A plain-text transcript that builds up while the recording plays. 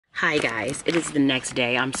Hi guys, it is the next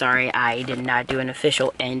day. I'm sorry I did not do an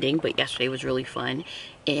official ending, but yesterday was really fun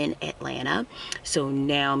in Atlanta. So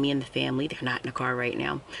now me and the family, they're not in the car right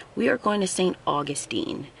now, we are going to St.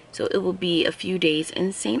 Augustine. So it will be a few days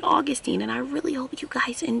in St. Augustine, and I really hope you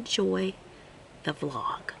guys enjoy the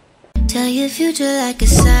vlog. Tell your future like a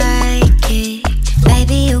psychic,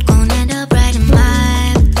 baby, you gon' end up right in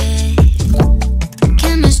my bed.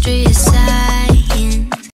 Chemistry is science.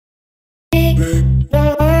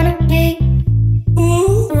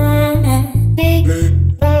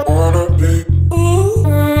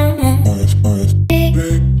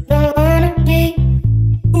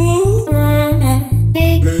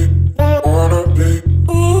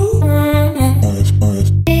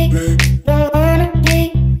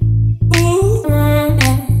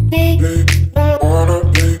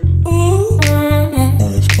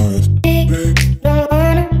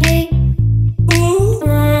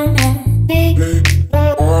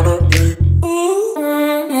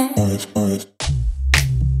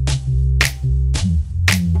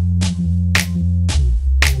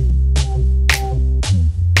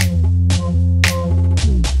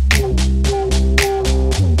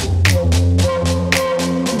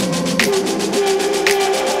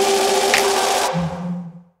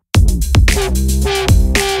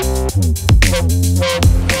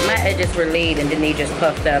 Edges were laid and then they just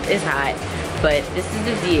puffed up. It's hot, but this is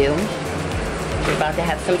the view. We're about to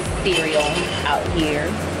have some cereal out here,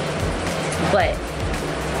 but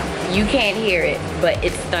you can't hear it, but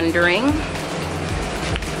it's thundering.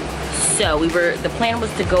 So the plan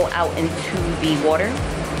was to go out into the water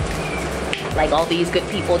like all these good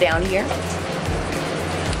people down here,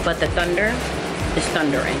 but the thunder is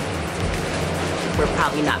thundering. We're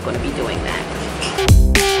probably not going to be doing that.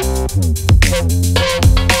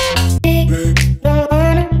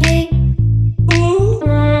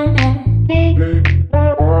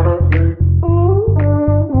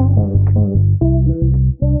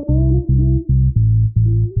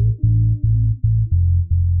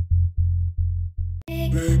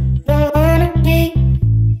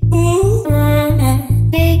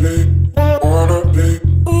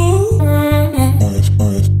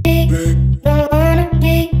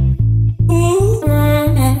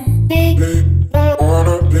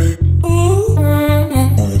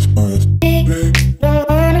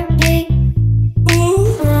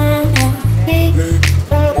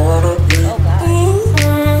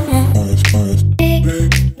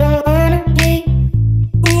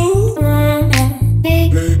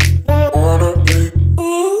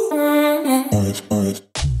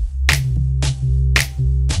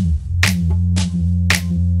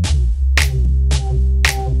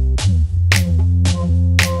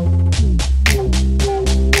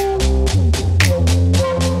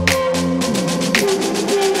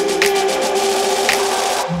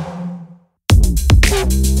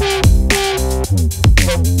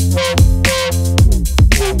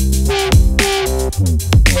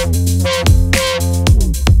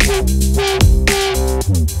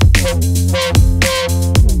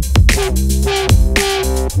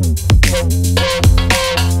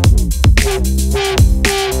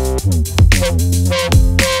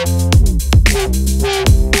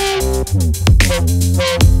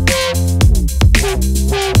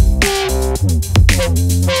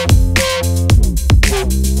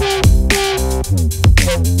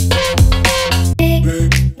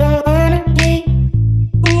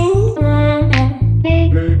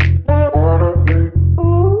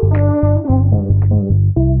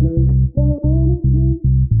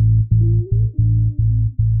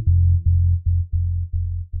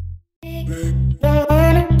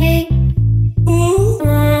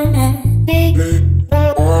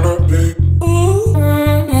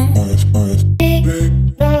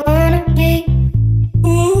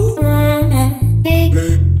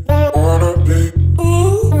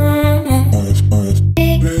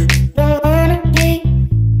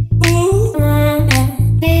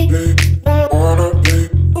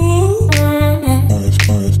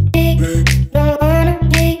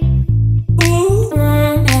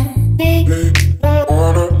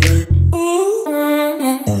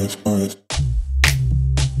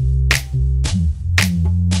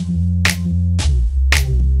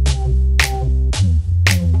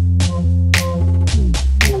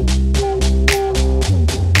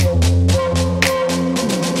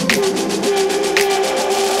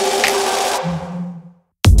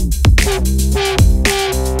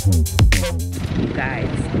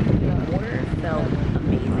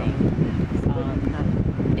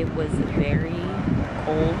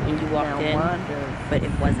 But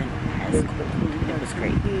it wasn't as cool. It was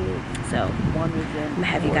great. So I'm gonna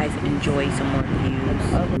have you guys enjoy some more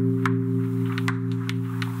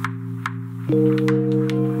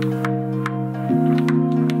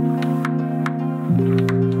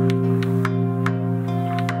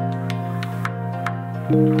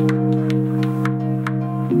views.